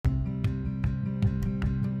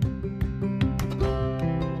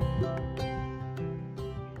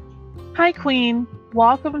Hi, Queen.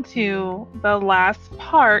 Welcome to the last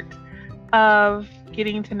part of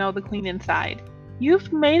getting to know the Queen inside.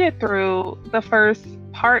 You've made it through the first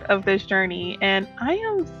part of this journey, and I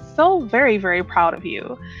am so very, very proud of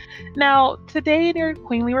you. Now, today in your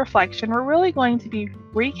Queenly Reflection, we're really going to be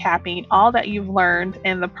recapping all that you've learned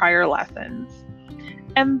in the prior lessons.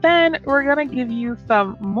 And then we're going to give you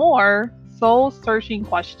some more soul searching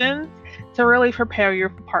questions to really prepare you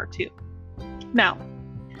for part two. Now,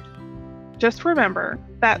 just remember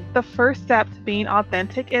that the first step to being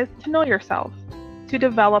authentic is to know yourself, to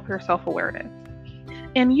develop your self awareness.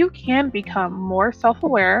 And you can become more self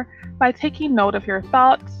aware by taking note of your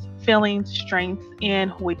thoughts, feelings, strengths,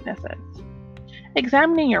 and weaknesses.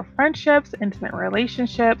 Examining your friendships, intimate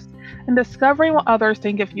relationships, and discovering what others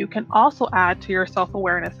think of you can also add to your self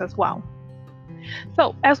awareness as well.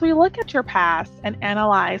 So, as we look at your past and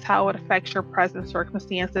analyze how it affects your present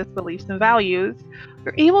circumstances, beliefs, and values,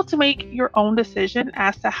 you're able to make your own decision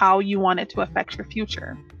as to how you want it to affect your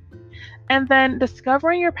future. And then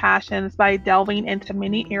discovering your passions by delving into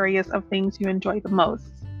many areas of things you enjoy the most.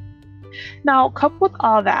 Now, coupled with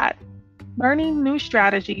all that, learning new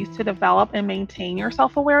strategies to develop and maintain your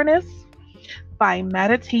self awareness by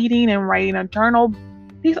meditating and writing a journal,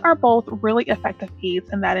 these are both really effective aids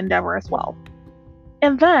in that endeavor as well.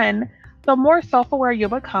 And then, the more self aware you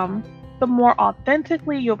become, the more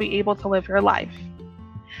authentically you'll be able to live your life.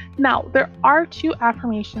 Now, there are 2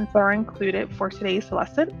 affirmations that are included for today's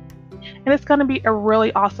lesson, and it's going to be a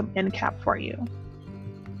really awesome end cap for you.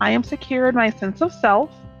 I am secure in my sense of self,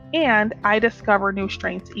 and I discover new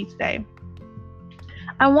strengths each day.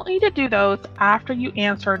 I want you to do those after you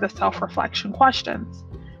answer the self reflection questions.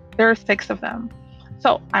 There are 6 of them.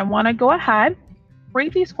 So I want to go ahead,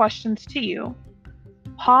 read these questions to you.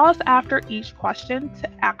 Pause after each question to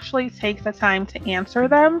actually take the time to answer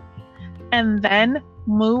them, and then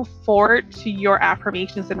move forward to your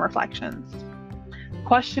affirmations and reflections.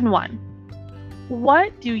 Question 1.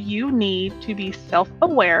 What do you need to be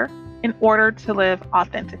self-aware in order to live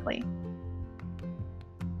authentically?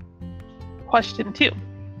 Question 2.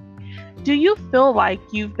 Do you feel like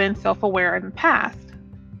you've been self-aware in the past?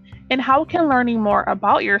 And how can learning more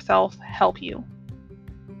about yourself help you?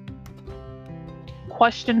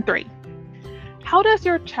 Question 3. How does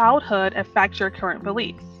your childhood affect your current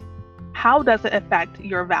beliefs? How does it affect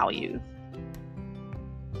your values?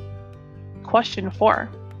 Question 4.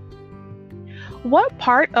 What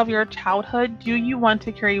part of your childhood do you want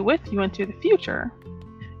to carry with you into the future?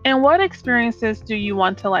 And what experiences do you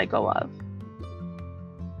want to let go of?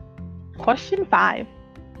 Question 5.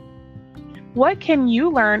 What can you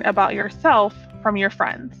learn about yourself from your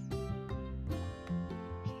friends?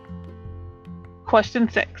 Question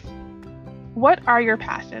 6. What are your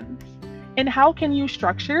passions? And how can you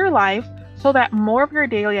structure your life so that more of your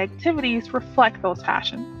daily activities reflect those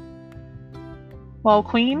passions? Well,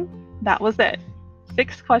 Queen, that was it.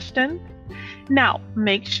 6 questions. Now,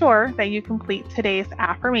 make sure that you complete today's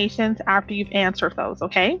affirmations after you've answered those,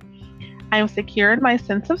 okay? I am secure in my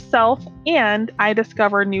sense of self, and I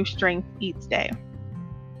discover new strength each day.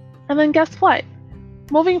 And then guess what?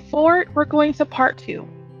 Moving forward, we're going to part 2.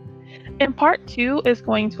 And part 2 is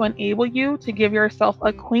going to enable you to give yourself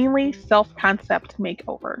a queenly self-concept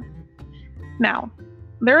makeover. Now,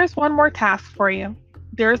 there is one more task for you.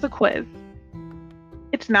 There's a quiz.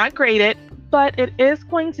 It's not graded, but it is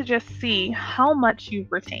going to just see how much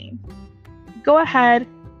you've retained. Go ahead,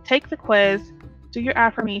 take the quiz, do your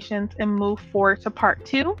affirmations, and move forward to part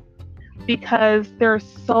 2 because there's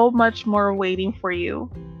so much more waiting for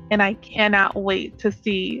you. And I cannot wait to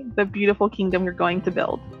see the beautiful kingdom you're going to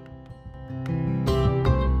build.